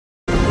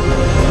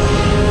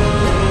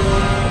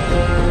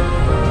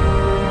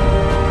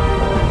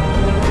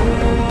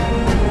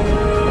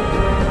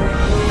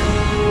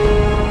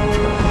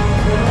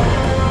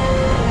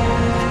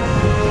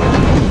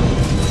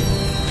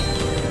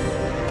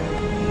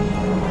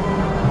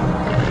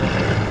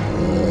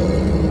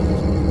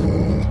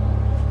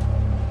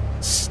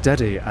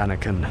Steady,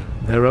 Anakin.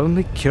 They're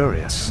only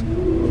curious.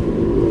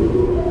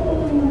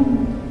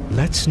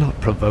 Let's not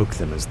provoke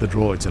them as the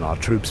droids and our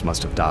troops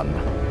must have done.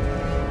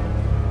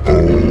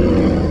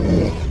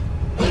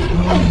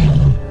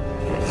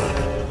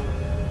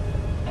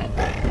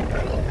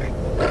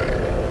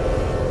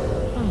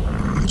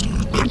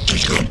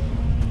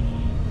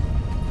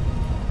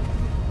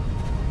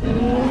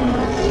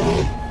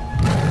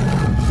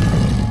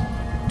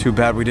 Too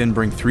bad we didn't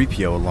bring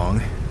 3PO along.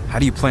 How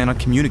do you plan on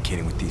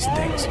communicating with these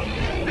things?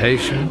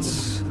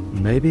 Patience.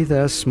 Maybe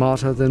they're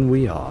smarter than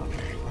we are.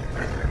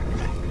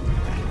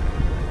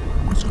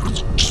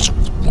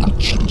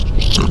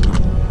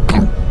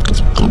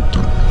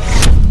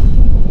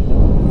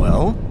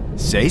 Well,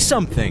 say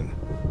something.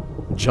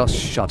 Just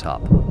shut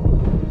up.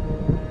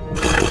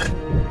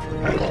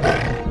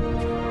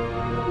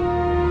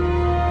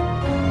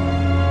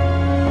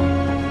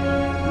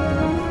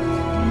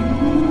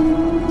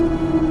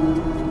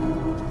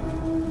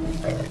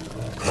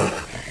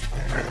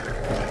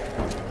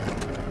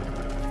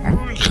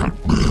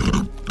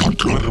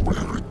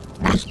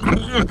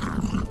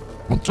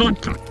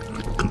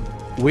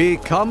 We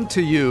come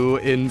to you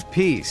in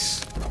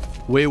peace.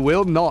 We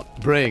will not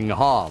bring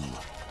harm.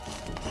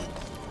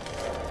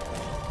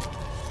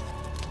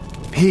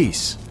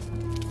 Peace.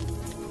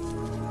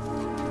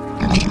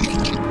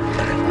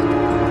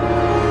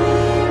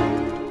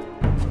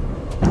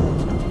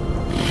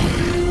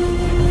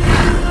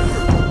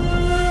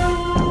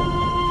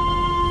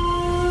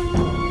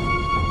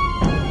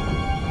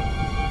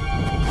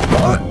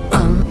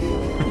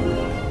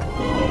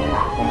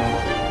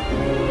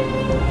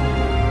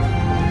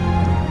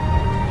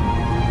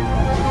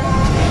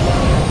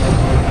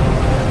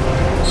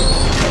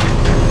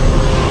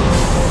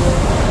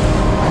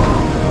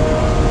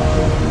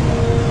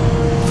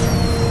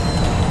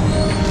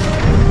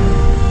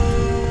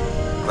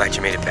 Glad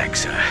you made it back,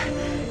 sir.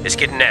 It's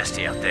getting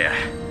nasty out there.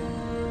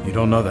 You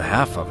don't know the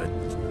half of it.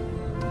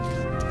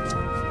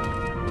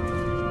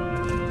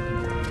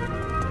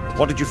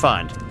 What did you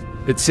find?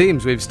 It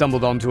seems we've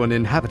stumbled onto an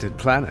inhabited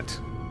planet.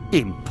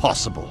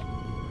 Impossible.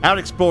 Our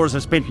explorers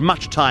have spent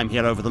much time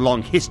here over the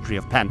long history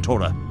of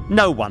Pantora.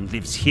 No one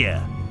lives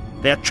here.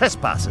 They're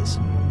trespassers.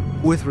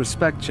 With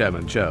respect,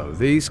 Chairman Cho,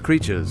 these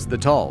creatures, the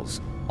Talz,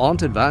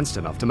 aren't advanced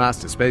enough to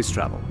master space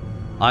travel.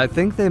 I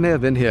think they may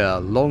have been here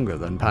longer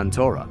than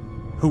Pantora.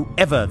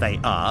 Whoever they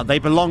are, they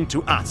belong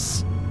to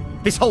us.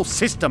 This whole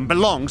system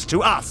belongs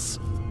to us.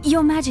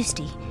 Your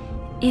Majesty,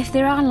 if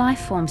there are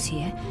life forms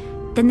here,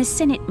 then the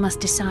Senate must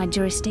decide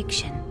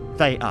jurisdiction.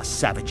 They are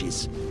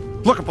savages.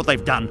 Look at what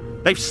they've done.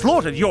 They've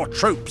slaughtered your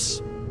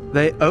troops.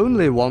 They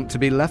only want to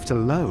be left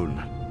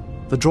alone.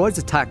 The droids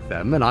attacked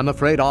them, and I'm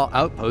afraid our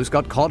outpost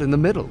got caught in the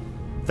middle.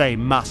 They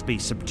must be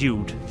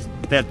subdued.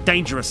 They're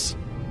dangerous.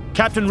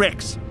 Captain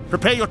Rex,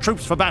 prepare your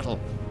troops for battle.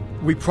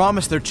 We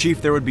promised their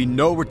chief there would be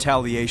no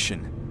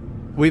retaliation.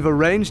 We've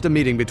arranged a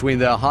meeting between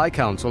their High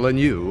Council and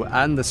you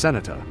and the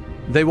Senator.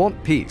 They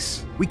want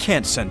peace. We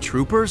can't send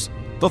troopers.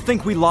 They'll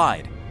think we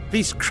lied.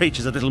 These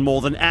creatures are little more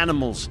than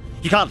animals.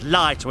 You can't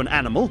lie to an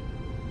animal.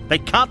 They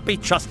can't be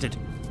trusted.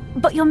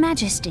 But Your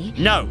Majesty...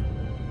 No.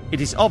 It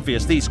is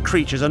obvious these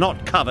creatures are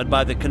not covered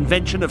by the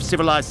Convention of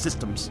Civilized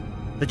Systems.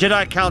 The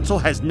Jedi Council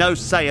has no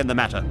say in the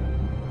matter.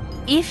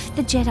 If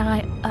the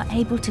Jedi are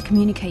able to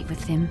communicate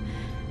with them,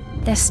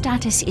 their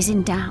status is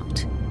in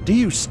doubt. Do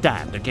you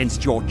stand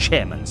against your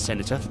chairman,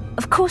 Senator?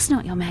 Of course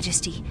not, Your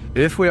Majesty.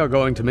 If we are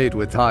going to meet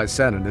with Tai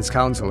Sen and his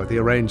council at the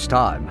arranged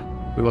time,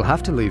 we will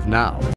have to leave now.